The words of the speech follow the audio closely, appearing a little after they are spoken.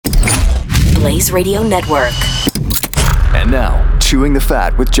Blaze Radio Network. And now, Chewing the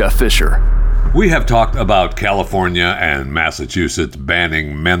Fat with Jeff Fisher. We have talked about California and Massachusetts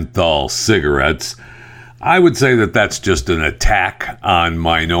banning menthol cigarettes. I would say that that's just an attack on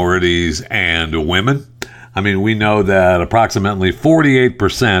minorities and women. I mean, we know that approximately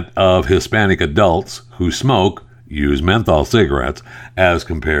 48% of Hispanic adults who smoke use menthol cigarettes as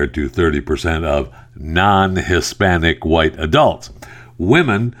compared to 30% of non-Hispanic white adults.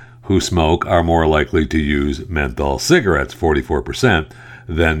 Women who smoke are more likely to use menthol cigarettes, 44%,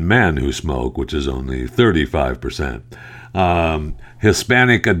 than men who smoke, which is only 35%.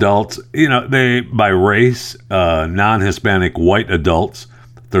 Hispanic adults, they, by race, non-Hispanic white adults,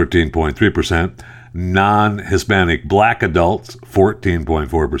 13.3%. Non-Hispanic black adults,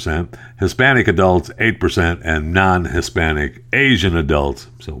 14.4%. Hispanic adults, 8%. And non-Hispanic Asian adults,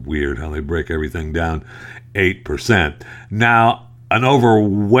 so weird how they break everything down, 8%. Now, an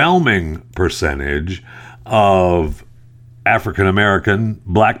overwhelming percentage of African American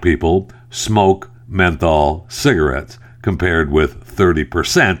black people smoke menthol cigarettes, compared with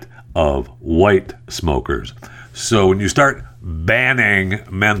 30% of white smokers. So when you start banning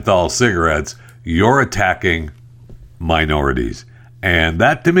menthol cigarettes, you're attacking minorities. And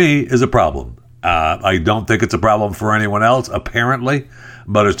that, to me, is a problem. I don't think it's a problem for anyone else, apparently,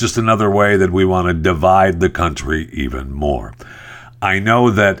 but it's just another way that we want to divide the country even more. I know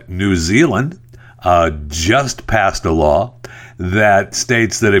that New Zealand just passed a law that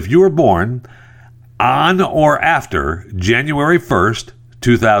states that if you were born on or after January 1st,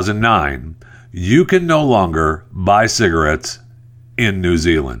 2009, you can no longer buy cigarettes in New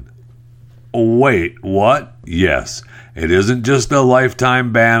Zealand. Wait, what? Yes. It isn't just a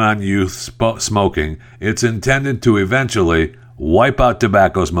lifetime ban on youth smoking. It's intended to eventually wipe out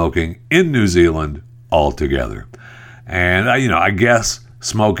tobacco smoking in New Zealand altogether. And, I guess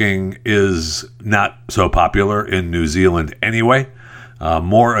smoking is not so popular in New Zealand anyway.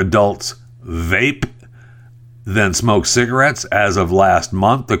 More adults vape than smoke cigarettes as of last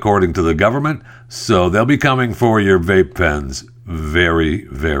month, according to the government. So they'll be coming for your vape pens very,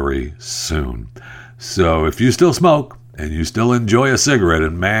 very soon. So if you still smoke and you still enjoy a cigarette,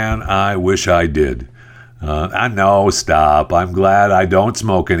 and man, I wish I did. I know, stop. I'm glad I don't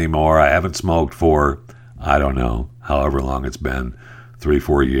smoke anymore. I haven't smoked for, I don't know, however long it's been,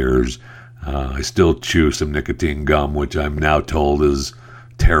 3-4 years. I still chew some nicotine gum, which I'm now told is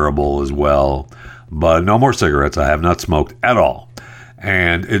terrible as well. But no more cigarettes. I have not smoked at all.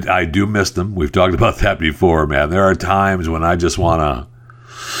 And I do miss them. We've talked about that before, man. There are times when I just want to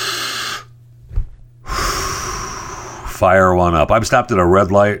fire one up. I'm stopped at a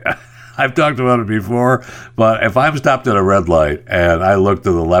red light. I've talked about it before, but if I'm stopped at a red light and I look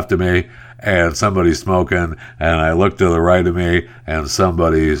to the left of me and somebody's smoking, and I look to the right of me and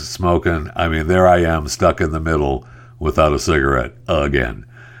somebody's smoking, I mean, there I am stuck in the middle without a cigarette again.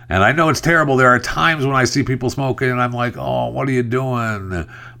 And I know it's terrible. There are times when I see people smoking and I'm like, oh, what are you doing?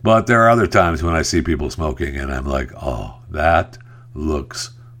 But there are other times when I see people smoking and I'm like, oh, that looks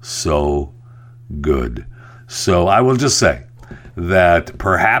so good. So I will just say that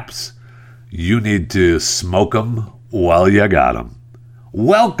perhaps you need to smoke them while you got them.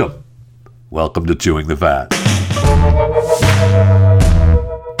 Welcome to Chewing the Fat.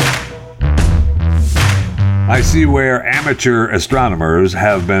 I see where amateur astronomers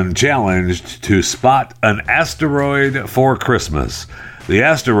have been challenged to spot an asteroid for Christmas. The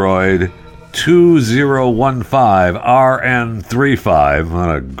asteroid 2015 RN35,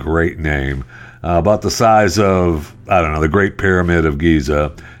 what a great name, about the size of, the Great Pyramid of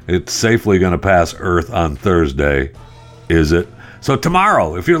Giza. It's safely going to pass Earth on Thursday, is it? So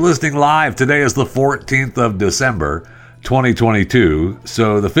tomorrow, if you're listening live, today is the 14th of December, 2022.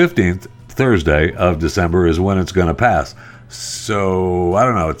 So the 15th, Thursday of December, is when it's going to pass. So, I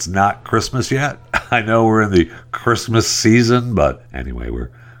don't know, it's not Christmas yet. I know we're in the Christmas season, but anyway, we're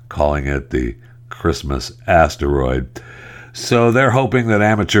calling it the Christmas asteroid. So they're hoping that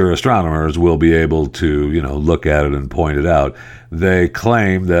amateur astronomers will be able to, look at it and point it out. They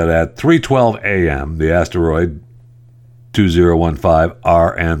claim that at 3:12 a.m., the asteroid 2015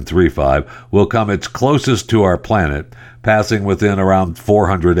 RN35 will come its closest to our planet, passing within around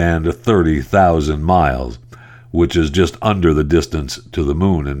 430,000 miles, which is just under the distance to the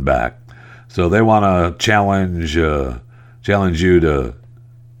moon and back. So they want to challenge you to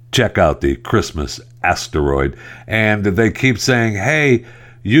check out the Christmas asteroid. And they keep saying, hey,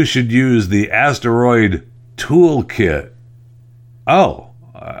 you should use the asteroid toolkit.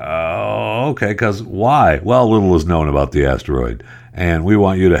 Okay, because why? Well, little is known about the asteroid, and we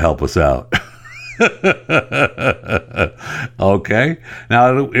want you to help us out. Okay.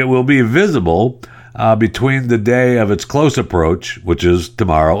 Now, it will be visible between the day of its close approach, which is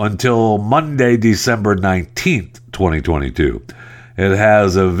tomorrow, until Monday, December 19th, 2022. It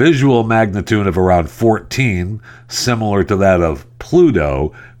has a visual magnitude of around 14, similar to that of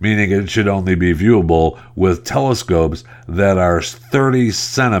Pluto, meaning it should only be viewable with telescopes that are 30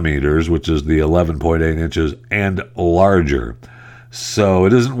 centimeters, which is the 11.8 inches, and larger. So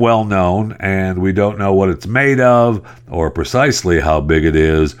it isn't well known, and we don't know what it's made of, or precisely how big it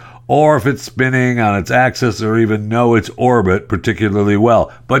is, or if it's spinning on its axis, or even know its orbit particularly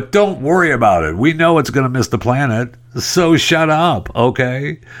well. But don't worry about it. We know it's going to miss the planet, so shut up,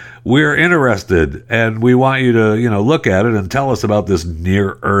 okay? We're interested, and we want you to, look at it and tell us about this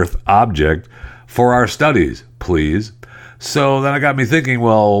near-Earth object for our studies, please. So then it got me thinking,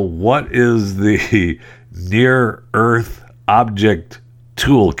 well, what is the near-Earth object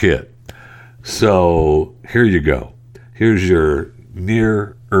toolkit? So here you go. Here's your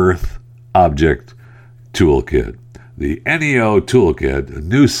near-Earth object toolkit. The NEO Toolkit, a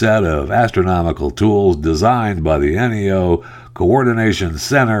new set of astronomical tools designed by the NEO Coordination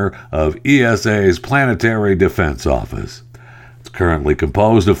Center of ESA's Planetary Defense Office. It's currently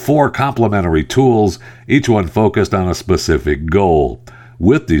composed of 4 complementary tools, each one focused on a specific goal.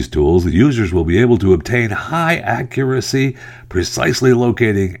 With these tools, the users will be able to obtain high accuracy, precisely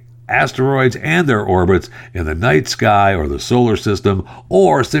locating asteroids and their orbits in the night sky or the solar system,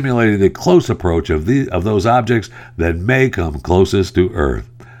 or simulating the close approach of those objects that may come closest to Earth.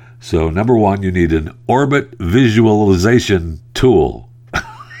 So, number 1, you need an orbit visualization tool.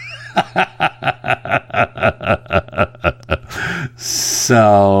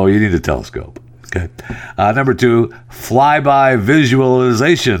 So, you need a telescope. Okay. Number 2, flyby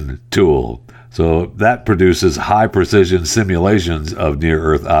visualization tool. So that produces high-precision simulations of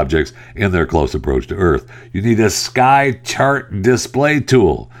near-Earth objects in their close approach to Earth. You need a sky chart display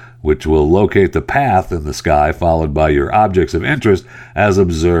tool, which will locate the path in the sky followed by your objects of interest as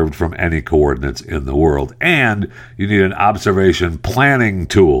observed from any coordinates in the world. And you need an observation planning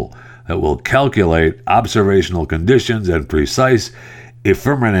tool that will calculate observational conditions and precise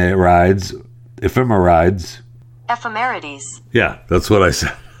ephemerides. Ephemerides. Yeah, that's what I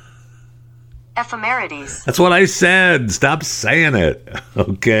said. Ephemerides. That's what I said. Stop saying it.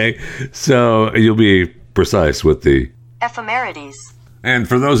 Okay? So you'll be precise with the ephemerides. And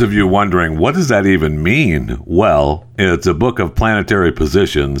for those of you wondering, what does that even mean? Well, it's a book of planetary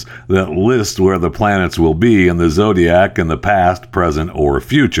positions that lists where the planets will be in the zodiac in the past, present, or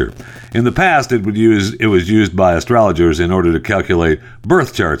future. In the past, it was used by astrologers in order to calculate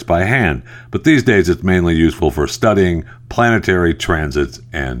birth charts by hand, but these days it's mainly useful for studying planetary transits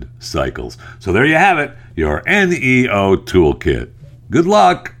and cycles. So there you have it, your NEO toolkit. Good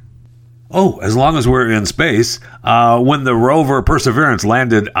luck! Oh, as long as we're in space, when the rover Perseverance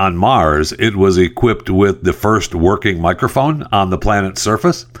landed on Mars, it was equipped with the first working microphone on the planet's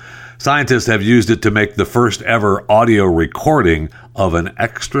surface. Scientists have used it to make the first ever audio recording of an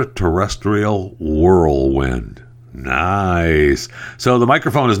extraterrestrial whirlwind. Nice. So the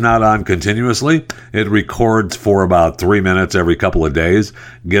microphone is not on continuously. It records for about 3 minutes every couple of days.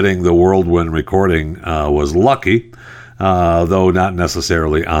 Getting the whirlwind recording was lucky. Though not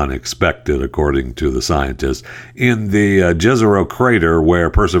necessarily unexpected, according to the scientists. In the Jezero crater where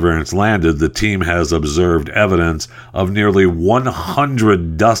Perseverance landed, the team has observed evidence of nearly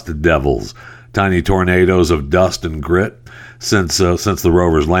 100 dust devils, tiny tornadoes of dust and grit, since the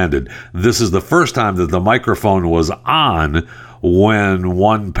rovers landed. This is the first time that the microphone was on when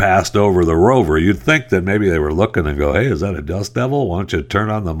one passed over the rover. You'd think that maybe they were looking and go, hey, is that a dust devil? Why don't you turn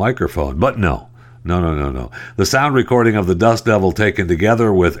on the microphone? But no. No. The sound recording of the dust devil taken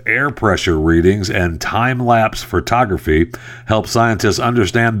together with air pressure readings and time-lapse photography helps scientists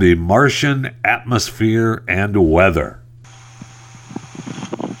understand the Martian atmosphere and weather.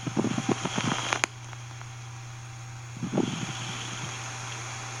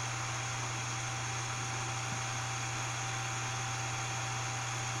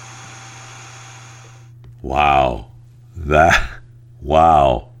 Wow.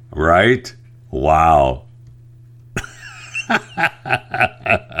 Right? Wow.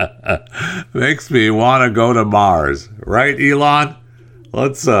 Makes me want to go to Mars. Right, Elon?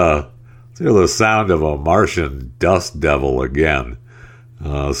 Let's hear the sound of a Martian dust devil again.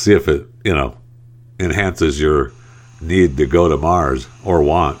 See if it, enhances your need to go to Mars, or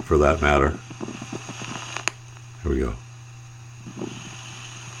want, for that matter. Here we go.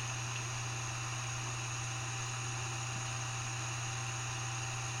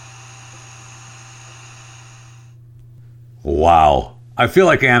 Wow. I feel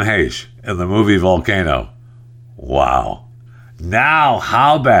like Anne Heche in the movie Volcano. Wow. Now,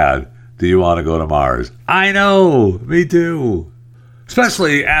 how bad do you want to go to Mars? I know, me too.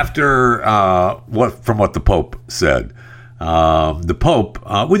 Especially after what the Pope said. The Pope,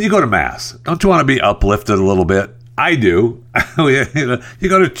 when you go to Mass, don't you want to be uplifted a little bit? I do. You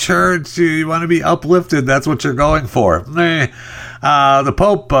go to church, you want to be uplifted. That's what you're going for. The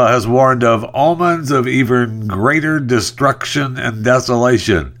Pope has warned of omens of even greater destruction and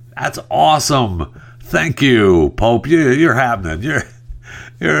desolation. That's awesome. Thank you, Pope. You're happening.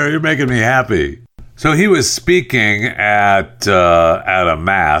 You're making me happy. So he was speaking at a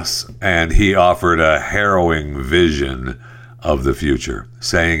mass, and he offered a harrowing vision of the future,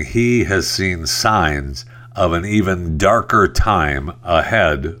 saying he has seen signs of an even darker time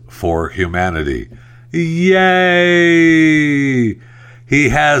ahead for humanity. Yay! He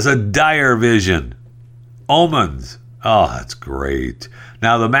has a dire vision. Omens. Oh, that's great.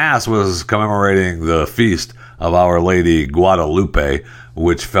 Now, the Mass was commemorating the feast of Our Lady Guadalupe,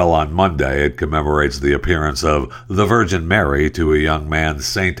 which fell on Monday. It commemorates the appearance of the Virgin Mary to a young man,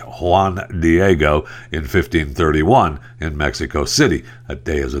 Saint Juan Diego, in 1531 in Mexico City. That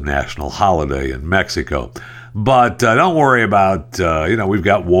day is a national holiday in Mexico. But don't worry about, we've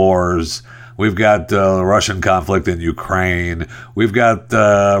got wars. We've got the Russian conflict in Ukraine. We've got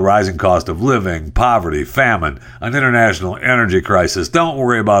the rising cost of living, poverty, famine, an international energy crisis. Don't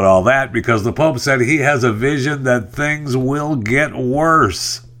worry about all that, because the Pope said he has a vision that things will get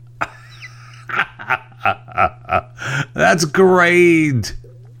worse. That's great.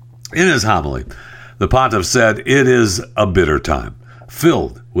 In his homily, the pontiff said it is a bitter time,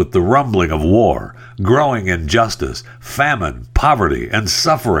 filled with the rumbling of war, growing injustice, famine, poverty, and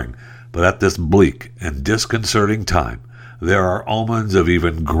suffering. But at this bleak and disconcerting time, there are omens of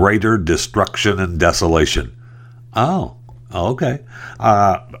even greater destruction and desolation. Oh, okay.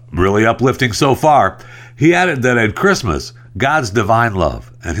 Really uplifting so far. He added that at Christmas, God's divine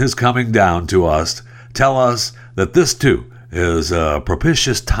love and his coming down to us tell us that this too is a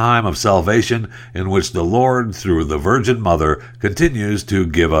propitious time of salvation in which the Lord, through the Virgin Mother, continues to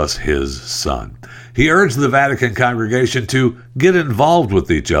give us his Son. He urged the Vatican congregation to get involved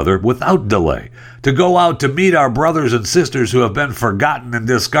with each other without delay, to go out to meet our brothers and sisters who have been forgotten and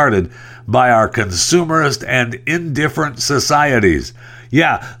discarded by our consumerist and indifferent societies.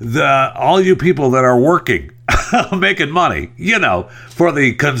 Yeah, all you people that are working, making money, for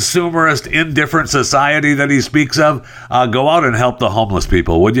the consumerist, indifferent society that he speaks of, go out and help the homeless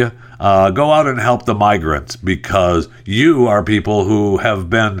people, would you? Go out and help the migrants, because you are people who have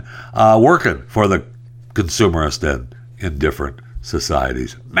been working for the consumerist and indifferent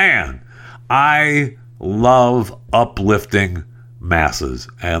societies. Man, I love uplifting masses,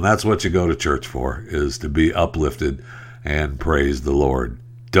 and that's what you go to church for, is to be uplifted and praise the Lord.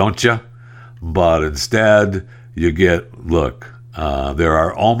 Don't you? But instead, you get, there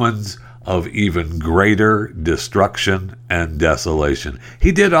are omens of even greater destruction and desolation.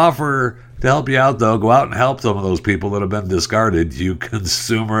 He did offer to help you out, though. Go out and help some of those people that have been discarded, you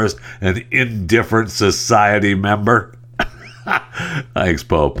consumerist and indifferent society member. Thanks,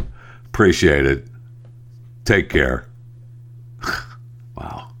 Pope. Appreciate it. Take care.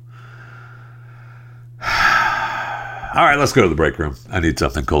 Wow. All right, let's go to the break room. I need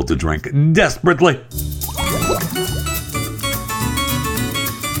something cold to drink desperately.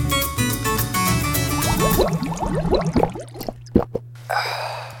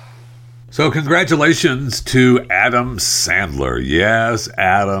 So congratulations to Adam Sandler. Yes,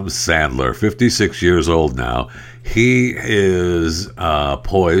 Adam Sandler, 56 years old now. He is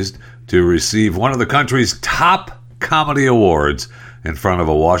poised to receive one of the country's top comedy awards in front of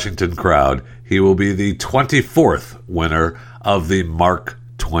a Washington crowd. He will be the 24th winner of the Mark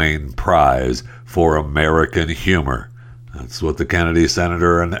Twain Prize for American Humor. That's what the Kennedy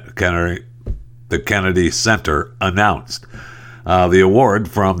Center announced. The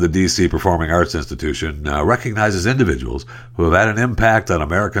award from the D.C. Performing Arts Institution recognizes individuals who have had an impact on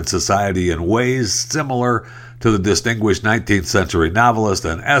American society in ways similar to the distinguished 19th century novelist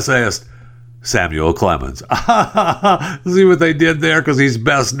and essayist Samuel Clemens. See what they did there? Because he's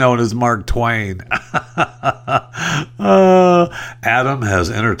best known as Mark Twain. Adam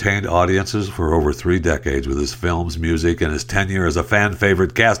has entertained audiences for over 3 decades with his films, music, and his tenure as a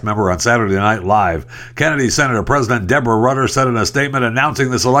fan-favorite cast member on Saturday Night Live. Kennedy Senator President Deborah Rutter said in a statement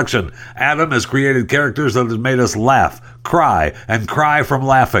announcing the selection, "Adam has created characters that have made us laugh, cry, and cry from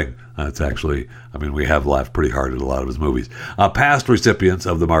laughing." That's actually, we have laughed pretty hard at a lot of his movies. Past recipients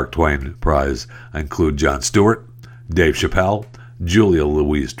of the Mark Twain Prize include Jon Stewart, Dave Chappelle, Julia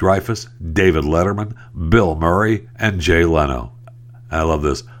Louis-Dreyfus, David Letterman, Bill Murray, and Jay Leno. I love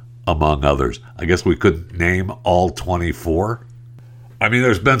this, among others. I guess we couldn't name all 24. I mean,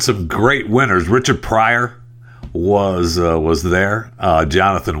 there's been some great winners. Richard Pryor was there.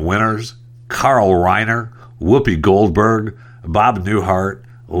 Jonathan Winters, Carl Reiner, Whoopi Goldberg, Bob Newhart,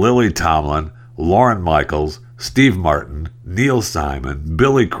 Lily Tomlin, Lauren Michaels, Steve Martin, Neil Simon,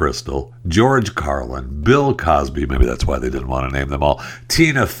 Billy Crystal, George Carlin, Bill Cosby, maybe that's why they didn't want to name them all,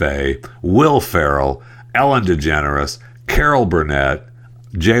 Tina Fey, Will Ferrell, Ellen DeGeneres, Carol Burnett,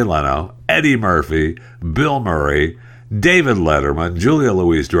 Jay Leno, Eddie Murphy, Bill Murray, David Letterman, Julia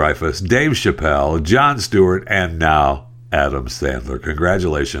Louis-Dreyfus, Dave Chappelle, Jon Stewart, and now Adam Sandler.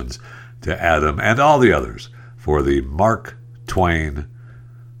 Congratulations to Adam and all the others for the Mark Twain.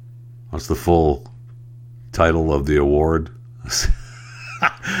 What's the full title of the award?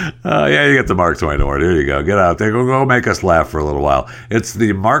 Yeah, you get the Mark Twain Award. Here you go. Get out there. Go make us laugh for a little while. It's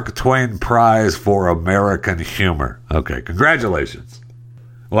the Mark Twain Prize for American Humor. Okay, congratulations.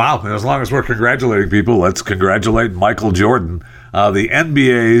 Wow, and as long as we're congratulating people, let's congratulate Michael Jordan. The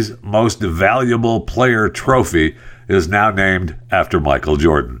NBA's most valuable player trophy is now named after Michael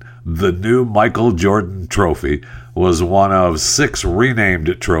Jordan. The new Michael Jordan Trophy was one of 6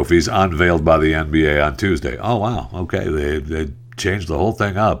 renamed trophies unveiled by the NBA on Tuesday. Oh, wow. Okay, they changed the whole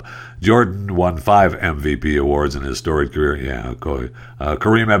thing up. Jordan won 5 MVP awards in his storied career. Yeah,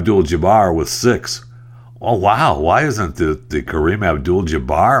 Kareem Abdul-Jabbar with 6. Oh, wow. Why isn't the Kareem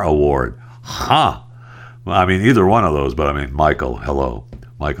Abdul-Jabbar award? Huh. I mean, either one of those, but I mean, Michael, hello.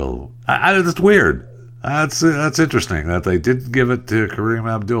 Michael, that's weird. That's interesting that they didn't give it to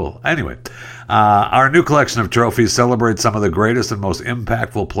Kareem Abdul. Anyway, our new collection of trophies celebrates some of the greatest and most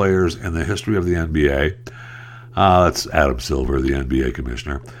impactful players in the history of the NBA. That's Adam Silver, the NBA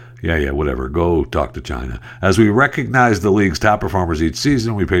commissioner. Yeah, whatever. Go talk to China. As we recognize the league's top performers each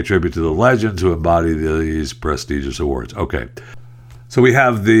season, we pay tribute to the legends who embody these prestigious awards. Okay. So we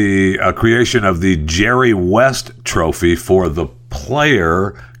have the creation of the Jerry West Trophy for the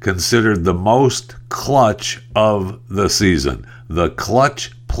player considered the most clutch of the season. The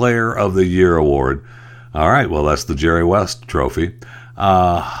Clutch Player of the Year Award. All right, well, that's the Jerry West Trophy.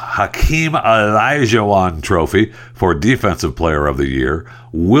 Hakeem Olajuwon Trophy for Defensive Player of the Year,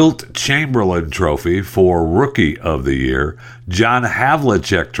 Wilt Chamberlain Trophy for Rookie of the Year, John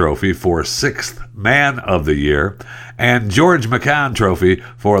Havlicek Trophy for Sixth Man of the Year, and George McCann Trophy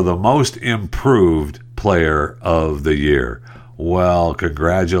for the Most Improved Player of the Year. Well,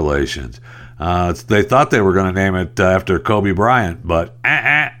 congratulations. They thought they were going to name it after Kobe Bryant, but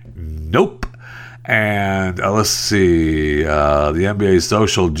nope. And let's see, the NBA's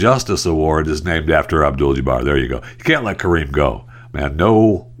Social Justice Award is named after Abdul-Jabbar. There you go. You can't let Kareem go, man.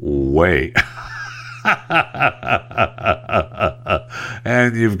 No way.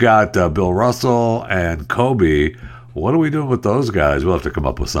 And you've got Bill Russell and Kobe. What are we doing with those guys? We'll have to come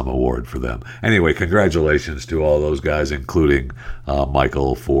up with some award for them. Anyway, congratulations to all those guys, including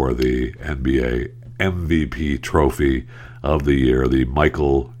Michael for the NBA MVP Trophy of the Year, the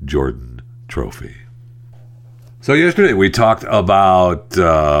Michael Jordan Trophy. So yesterday we talked about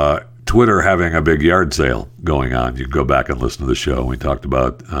Twitter having a big yard sale going on. You can go back and listen to the show. We talked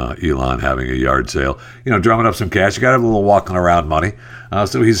about Elon having a yard sale, drumming up some cash. You got to have a little walking around money.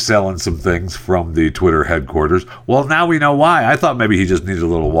 So he's selling some things from the Twitter headquarters. Well, now we know why. I thought maybe he just needed a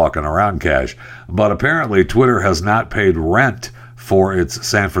little walking around cash. But apparently Twitter has not paid rent for its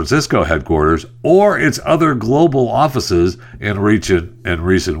San Francisco headquarters or its other global offices in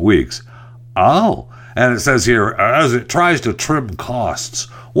recent weeks. Oh, and it says here, as it tries to trim costs.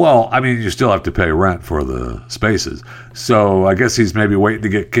 Well, I mean, you still have to pay rent for the spaces. So I guess he's maybe waiting to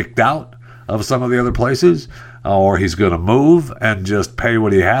get kicked out of some of the other places, or he's going to move and just pay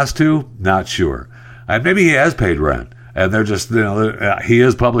what he has to. Not sure. And maybe he has paid rent, and they're just, he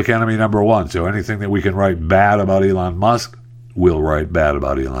is public enemy number one. So anything that we can write bad about Elon Musk, we'll write bad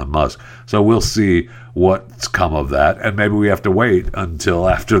about Elon Musk. So we'll see what's come of that. And maybe we have to wait until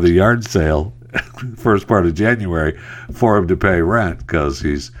after the yard sale, first part of January, for him to pay rent, because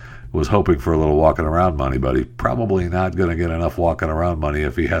he's was hoping for a little walking around money, but he's probably not going to get enough walking around money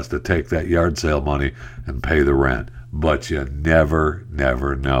if he has to take that yard sale money and pay the rent. But you never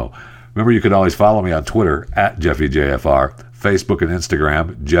know. Remember, you can always follow me on Twitter at JeffyJFR, Facebook and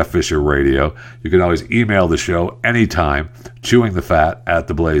Instagram, Jeff Fisher Radio. You can always email the show anytime,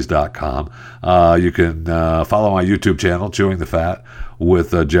 chewingthefat@theblaze.com. You can follow my YouTube channel, Chewing the Fat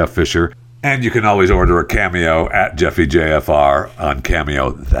with Jeff Fisher. And you can always order a Cameo at JeffyJFR on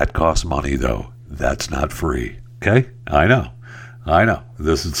Cameo. That costs money, though. That's not free. Okay? I know.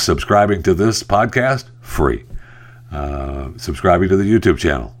 This is subscribing to this podcast, free. Subscribing to the YouTube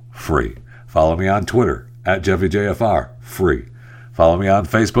channel, free. Follow me on Twitter at JeffyJFR, free. Follow me on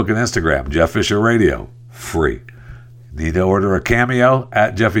Facebook and Instagram, Jeff Fisher Radio, free. Need to order a cameo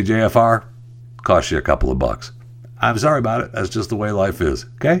at JeffyJFR? Cost you a couple of bucks. I'm sorry about it. That's just the way life is.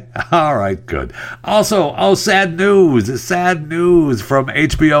 Okay? All right, good. Also, sad news from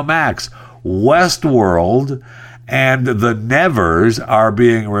HBO Max. Westworld and The Nevers are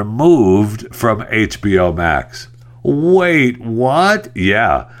being removed from HBO Max. Wait, what?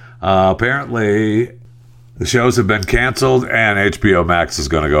 Yeah. Apparently, the shows have been canceled, and HBO Max is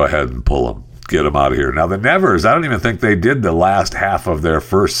going to go ahead and pull them. Get them out of here. Now, The Nevers, I don't even think they did the last half of their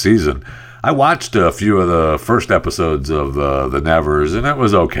first season. I watched a few of the first episodes of The Nevers, and it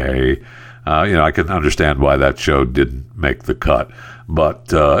was okay. I can understand why that show didn't make the cut,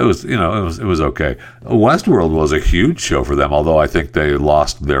 but it was okay. Westworld was a huge show for them, although I think they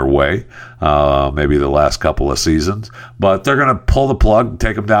lost their way, maybe the last couple of seasons. But they're going to pull the plug,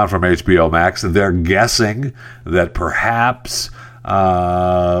 take them down from HBO Max, and they're guessing that perhaps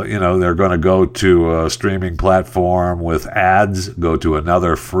they're going to go to a streaming platform with ads, go to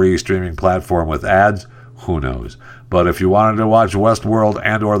another free streaming platform with ads. Who knows? But if you wanted to watch Westworld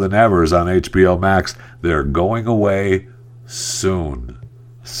and or The Nevers on HBO Max, they're going away soon.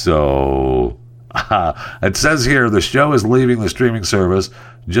 So it says here the show is leaving the streaming service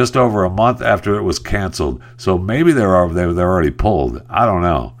just over a month after it was canceled. So maybe they're already pulled. I don't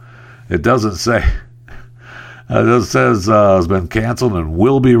know. It doesn't say. It says it's been canceled and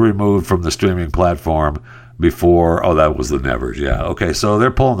will be removed from the streaming platform before. Oh, that was The Nevers. Yeah. Okay. So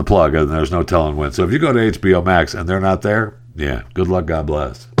they're pulling the plug and there's no telling when. So if you go to HBO Max and they're not there, yeah, good luck. God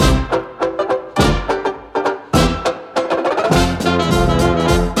bless.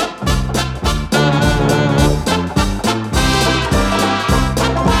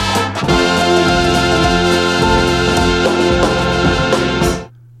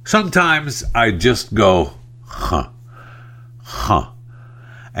 Sometimes I just go, huh.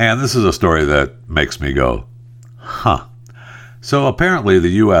 And this is a story that makes me go, huh. So apparently the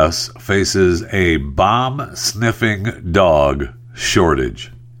U.S. faces a bomb-sniffing dog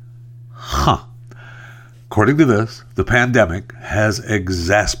shortage. Huh. According to this, the pandemic has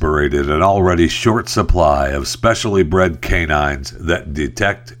exasperated an already short supply of specially bred canines that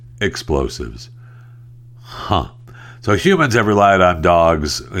detect explosives. Huh. So humans have relied on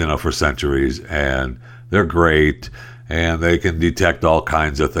dogs, for centuries, and they're great, and they can detect all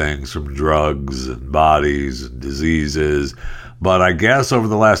kinds of things from drugs and bodies and diseases. But I guess over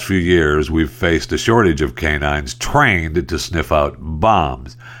the last few years, we've faced a shortage of canines trained to sniff out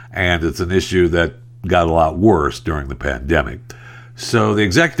bombs, and it's an issue that got a lot worse during the pandemic. So the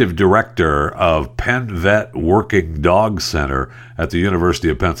executive director of Penn Vet Working Dog Center at the University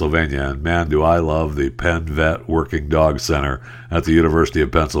of Pennsylvania, and man, do I love the Penn Vet Working Dog Center at the University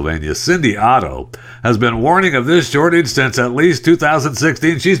of Pennsylvania, Cindy Otto, has been warning of this shortage since at least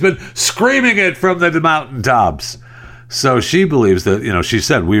 2016. She's been screaming it from the mountaintops. So she believes that, she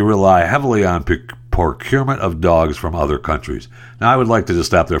said, we rely heavily on procurement of dogs from other countries. Now, I would like to just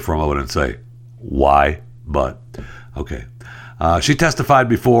stop there for a moment and say, why? But, okay. She testified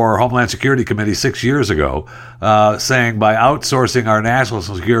before Homeland Security Committee 6 years ago, saying by outsourcing our national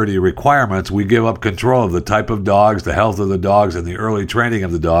security requirements, we give up control of the type of dogs, the health of the dogs, and the early training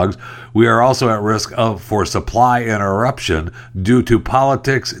of the dogs. We are also at risk for supply interruption due to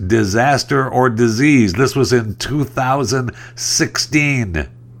politics, disaster, or disease. This was in 2016.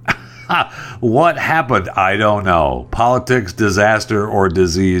 What happened? I don't know. Politics, disaster, or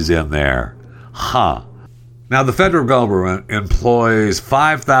disease in there. Huh. Now, the federal government employs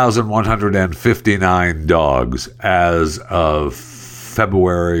 5,159 dogs as of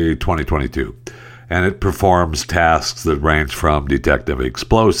February 2022, and it performs tasks that range from detecting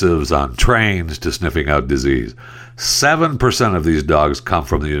explosives on trains to sniffing out disease. 7% of these dogs come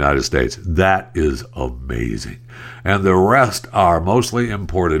from the United States. That is amazing. And the rest are mostly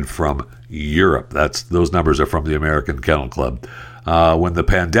imported from Europe. Those numbers are from the American Kennel Club. When the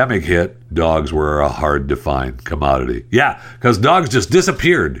pandemic hit, dogs were a hard-to-find commodity. Yeah, because dogs just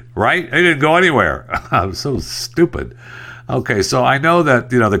disappeared, right? They didn't go anywhere. I'm so stupid. Okay, so I know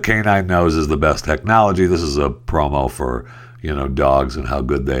that, the canine nose is the best technology. This is a promo for, dogs and how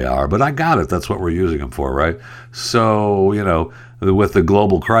good they are. But I got it. That's what we're using them for, right? So, with the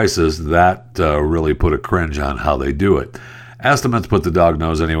global crisis, that really put a cringe on how they do it. Estimates put the dog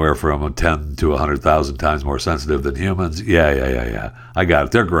nose anywhere from 10 to 100,000 times more sensitive than humans. Yeah. I got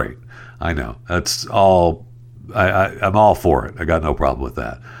it. They're great. I know. That's all. I'm all for it. I got no problem with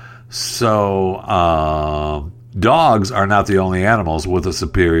that. So, dogs are not the only animals with a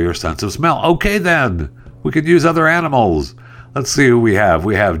superior sense of smell. Okay, then. We could use other animals. Let's see who we have.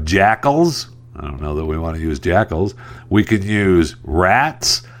 We have jackals. I don't know that we want to use jackals. We can use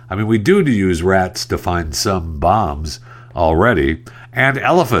rats. I mean, we do use rats to find some bombs already. And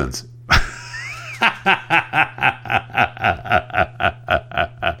elephants.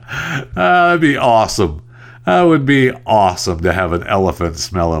 That'd be awesome. That would be awesome to have an elephant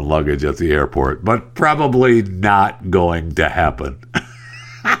smelling luggage at the airport, but probably not going to happen.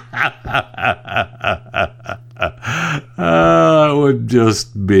 It would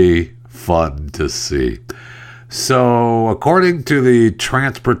just be fun to see. So, according to the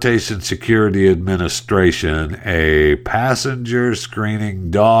Transportation Security Administration, a passenger screening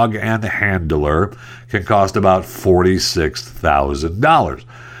dog and handler can cost about $46,000.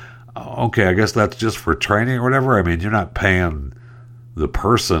 Okay, I guess that's just for training or whatever. I mean, you're not paying the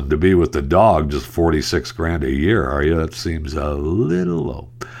person to be with the dog just $46,000 a year, are you? That seems a little low.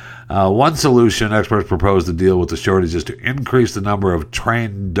 One solution experts propose to deal with the shortage is to increase the number of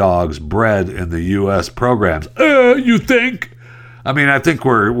trained dogs bred in the U.S. programs. You think? I mean, I think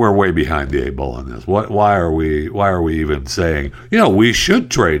we're way behind the eight ball on this. Why are we even saying, we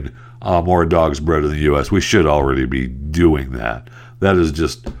should train more dogs bred in the U.S.? We should already be doing that. That is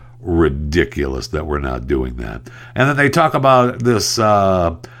just ridiculous that we're not doing that. And then they talk about this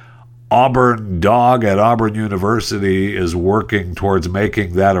Auburn dog at Auburn University is working towards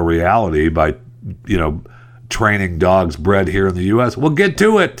making that a reality by, training dogs bred here in the U.S. Well, get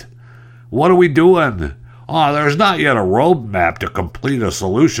to it. What are we doing? Oh, there's not yet a roadmap to complete a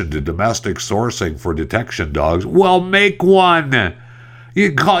solution to domestic sourcing for detection dogs. Well, make one.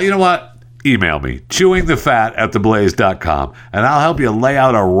 You know what? Email me, chewingthefat@theblaze.com, and I'll help you lay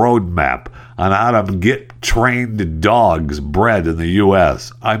out a roadmap on how to get trained dogs bred in the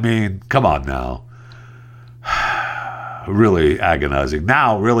U.S. I mean, come on now. Really agonizing.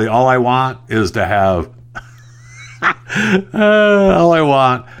 Now, really, all I want is to have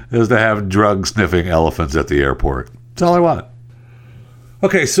drug-sniffing elephants at the airport. That's all I want.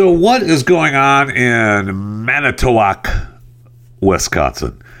 Okay, so what is going on in Manitowoc,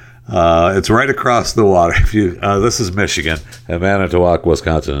 Wisconsin? It's right across the water. This is Michigan, and Manitowoc,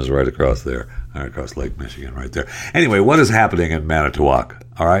 Wisconsin is right across there, right across Lake Michigan, right there. Anyway, what is happening in Manitowoc?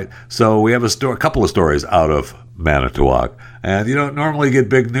 All right, so we have a couple of stories out of Manitowoc, and you don't normally get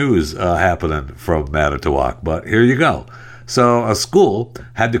big news happening from Manitowoc, but here you go. So a school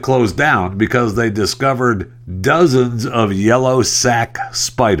had to close down because they discovered dozens of yellow sac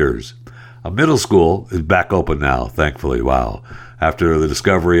spiders. A middle school is back open now, thankfully. Wow. After the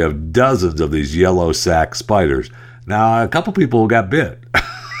discovery of dozens of these yellow sac spiders. Now, a couple people got bit.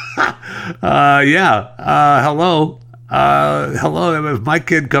 Hello. Hello. If my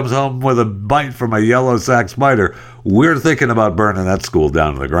kid comes home with a bite from a yellow sac spider, we're thinking about burning that school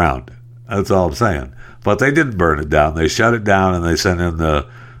down to the ground. That's all I'm saying. But they didn't burn it down. They shut it down, and they sent in the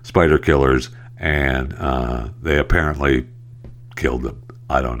spider killers, and they apparently killed them.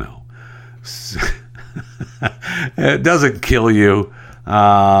 I don't know. It doesn't kill you.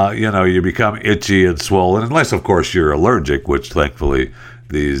 You become itchy and swollen, unless, of course, you're allergic, which thankfully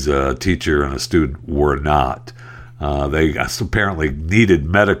these teacher and a student were not. They apparently needed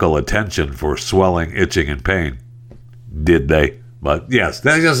medical attention for swelling, itching, and pain. Did they? But yes,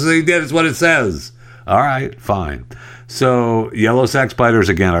 that's just they did. It's what it says. All right, fine. So yellow sac spiders,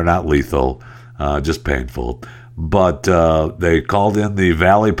 again, are not lethal, just painful. But they called in the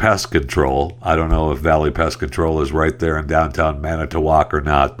Valley Pest Control. I don't know if Valley Pest Control is right there in downtown Manitowoc or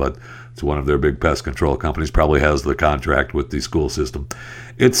not, but it's one of their big pest control companies. Probably has the contract with the school system.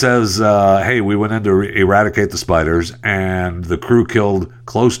 It says, hey, we went in to eradicate the spiders, and the crew killed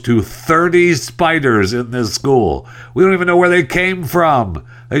close to 30 spiders in this school. We don't even know where they came from.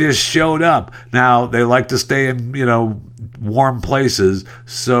 They just showed up. Now, they like to stay in, warm places,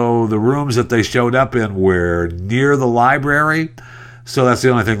 so the rooms that they showed up in were near the library, so that's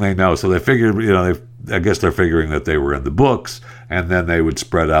the only thing they know. So they figured, I guess they're figuring that they were in the books, and then they would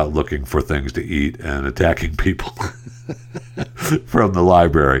spread out looking for things to eat and attacking people from the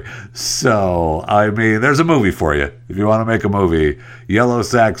library. So, I mean, there's a movie for you. If you want to make a movie, Yellow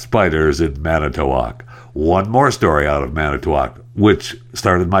Sac Spiders in Manitowoc. One more story out of Manitowoc, which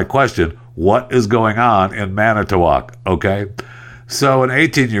started my question, what is going on in Manitowoc? Okay. So an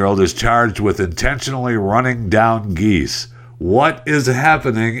 18-year-old is charged with intentionally running down geese. What is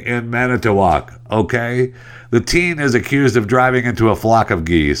happening in Manitowoc? Okay. The teen is accused of driving into a flock of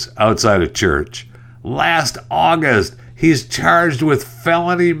geese outside a church. Last August, he's charged with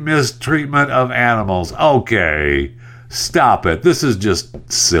felony mistreatment of animals. Okay. Stop it. This is just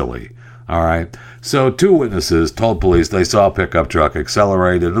silly. All right. So 2 witnesses told police they saw a pickup truck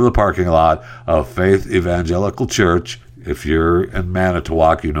accelerate into the parking lot of Faith Evangelical Church. if you're in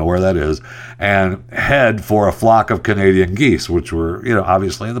Manitowoc, you know where that is, and head for a flock of Canadian geese, which were,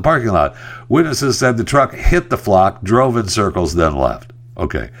 obviously in the parking lot. Witnesses said the truck hit the flock, drove in circles, then left.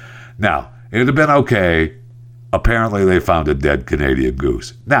 Okay. Now, it would have been okay. Apparently, they found a dead Canadian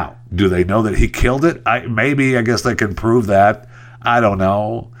goose. Now, do they know that he killed it? Maybe, I guess they can prove that. I don't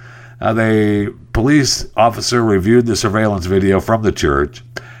know. The police officer reviewed the surveillance video from the church,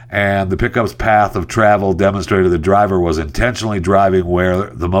 and the pickup's path of travel demonstrated the driver was intentionally driving where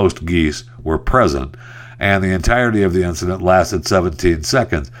the most geese were present, and the entirety of the incident lasted 17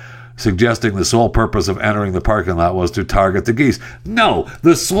 seconds, suggesting the sole purpose of entering the parking lot was to target the geese. No,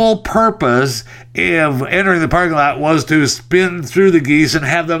 the sole purpose of entering the parking lot was to spin through the geese and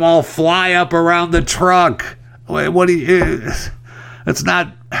have them all fly up around the truck. What do you... It's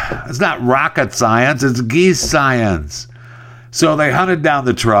not rocket science, it's geese science. So they hunted down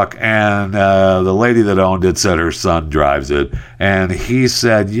the truck, and the lady that owned it said her son drives it. And he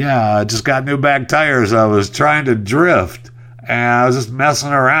said, yeah, I just got new back tires. I was trying to drift, and I was just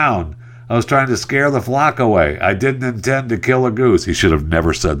messing around. I was trying to scare the flock away. I didn't intend to kill a goose. He should have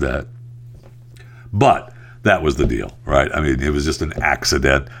never said that. But that was the deal, right? I mean, it was just an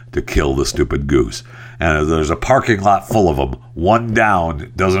accident to kill the stupid goose. And there's a parking lot full of them. One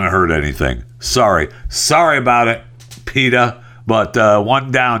down doesn't hurt anything. Sorry about it, PETA. But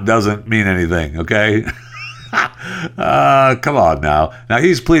one down doesn't mean anything, okay? Come on now. Now,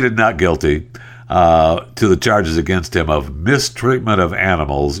 he's pleaded not guilty to the charges against him of mistreatment of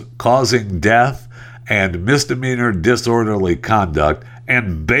animals, causing death, and misdemeanor disorderly conduct,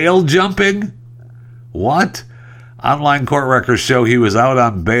 and bail jumping? What? Online court records show he was out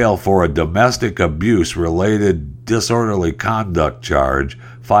on bail for a domestic abuse-related disorderly conduct charge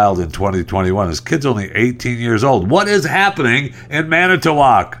filed in 2021. His kid's only 18 years old. What is happening in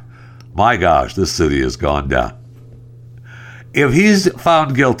Manitowoc? My gosh, this city has gone down. If he's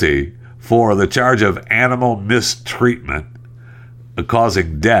found guilty for the charge of animal mistreatment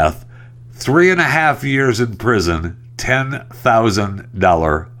causing death, 3.5 years in prison,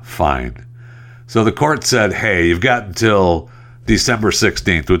 $10,000 fine. So the court said, hey, you've got until December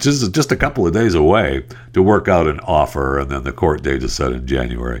 16th, which is just a couple of days away, to work out an offer, and then the court date is set in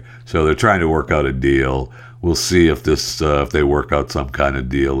January. So they're trying to work out a deal. We'll see if they work out some kind of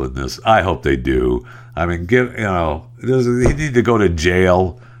deal in this. I hope they do. I mean, does he need to go to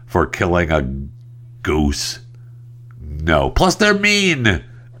jail for killing a goose? No. Plus, they're mean.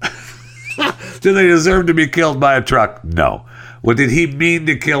 Do they deserve to be killed by a truck? No. Well, did he mean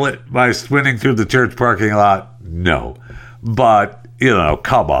to kill it by spinning through the church parking lot? No. But,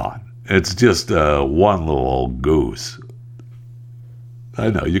 come on. It's just one little old goose. I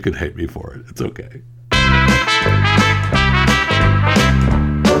know, you can hate me for it. It's okay.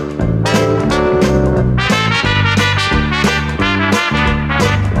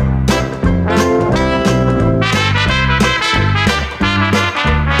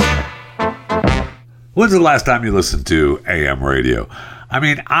 When's the last time you listened to AM radio? I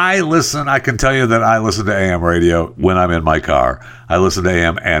mean, I can tell you that I listen to AM radio when I'm in my car. I listen to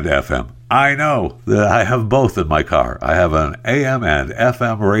AM and FM. I know that I have both in my car. I have an AM and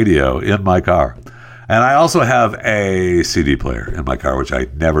FM radio in my car. And I also have a CD player in my car, which I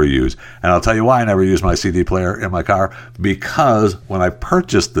never use. And I'll tell you why I never use my CD player in my car. Because when I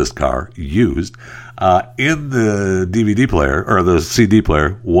purchased this car, used, in the DVD player, or the CD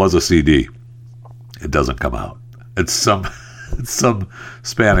player, was a CD. It doesn't come out. It's some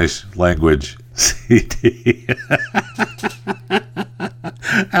Spanish language CD.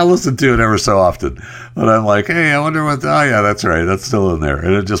 I listen to it ever so often, but I'm like, hey, I wonder what. Oh yeah, that's right. That's still in there,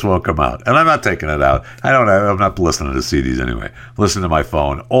 and it just won't come out. And I'm not taking it out. I'm not listening to CDs anyway. I'm listening to my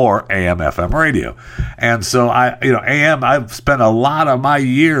phone or AM/FM radio. And so AM. I've spent a lot of my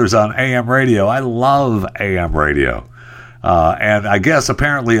years on AM radio. I love AM radio. And I guess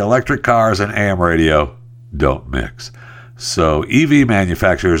apparently electric cars and AM radio don't mix. So EV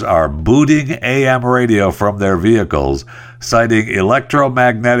manufacturers are booting AM radio from their vehicles, citing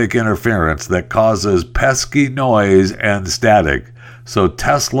electromagnetic interference that causes pesky noise and static. So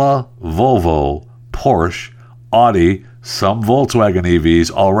Tesla, Volvo, Porsche, Audi, some Volkswagen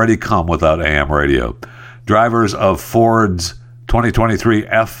EVs already come without AM radio. Drivers of Ford's 2023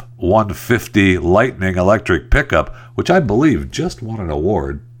 F-150 Lightning electric pickup, which I believe just won an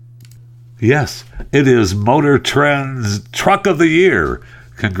award. Yes, it is Motor Trend's Truck of the Year.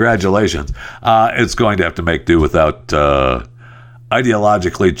 Congratulations. It's going to have to make do without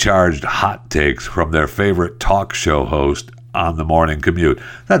ideologically charged hot takes from their favorite talk show host on the morning commute.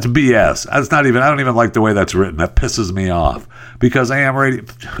 That's BS. I don't even like the way that's written. That pisses me off. Because AM radio...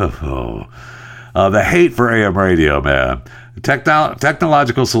 The hate for AM radio, man.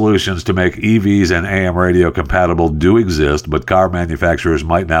 Technological solutions to make EVs and AM radio compatible do exist, but car manufacturers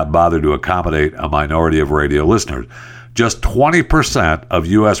might not bother to accommodate a minority of radio listeners. Just 20% of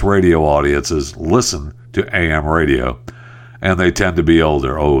U.S. radio audiences listen to AM radio, and they tend to be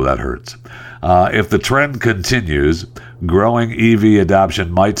older. Oh, that hurts. If the trend continues, growing EV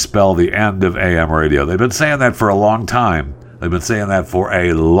adoption might spell the end of AM radio. They've been saying that for a long time. They've been saying that for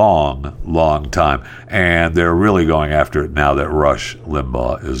a long, long time. And they're really going after it now that Rush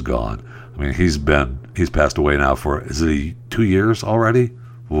Limbaugh is gone. I mean, he's passed away now for, is it 2 years already?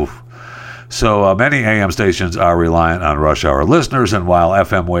 Oof. So many AM stations are reliant on rush hour listeners, and while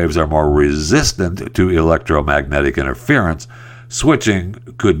FM waves are more resistant to electromagnetic interference, switching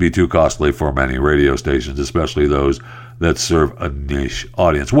could be too costly for many radio stations, especially those that serve a niche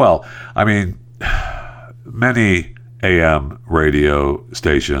audience. Well, I mean, many AM radio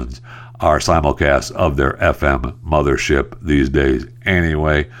stations are simulcasts of their FM mothership these days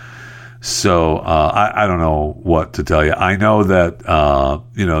anyway. So I don't know what to tell you. I know that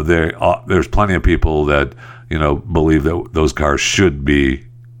there's plenty of people that believe that those cars should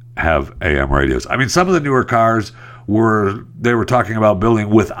have AM radios. I mean, some of the newer cars were talking about building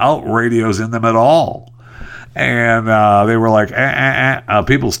without radios in them at all, and they were like,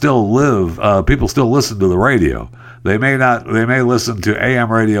 people still listen to the radio. They may listen to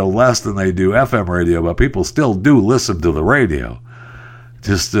AM radio less than they do FM radio, but people still do listen to the radio.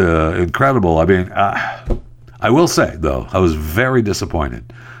 Just incredible. I mean, I will say, though, I was very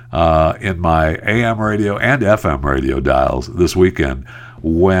disappointed in my AM radio and FM radio dials this weekend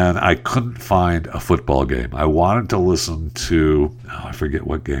when I couldn't find a football game. I wanted to listen to, I forget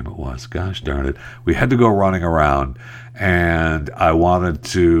what game it was. Gosh darn it. We had to go running around, and I wanted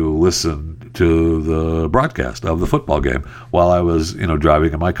to listen to the broadcast of the football game while I was,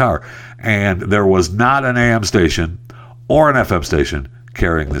 driving in my car. And there was not an AM station or an FM station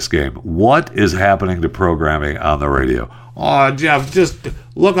carrying this game. What is happening to programming on the radio? Oh, Jeff, just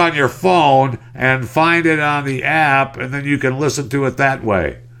look on your phone and find it on the app, and then you can listen to it that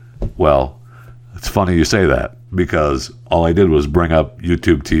way. Well, it's funny you say that, because all I did was bring up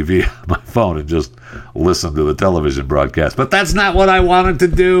YouTube TV on my phone and just listen to the television broadcast. But that's not what I wanted to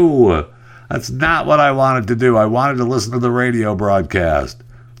do. That's not what I wanted to do. I wanted to listen to the radio broadcast.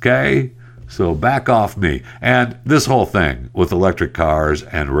 Okay? So back off me. And this whole thing with electric cars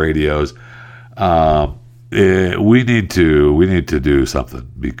and radios, we need to do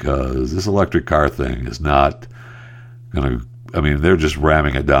something, because this electric car thing is not going to, they're just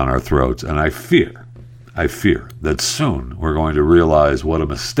ramming it down our throats. And I fear that soon we're going to realize what a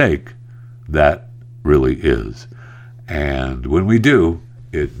mistake that really is. And when we do,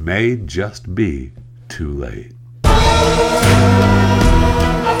 it may just be too late.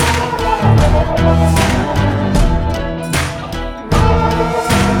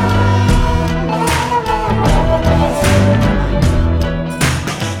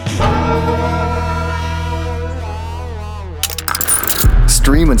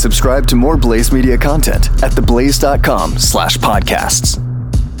 Stream and subscribe to more Blaze Media content at theblaze.com/podcasts.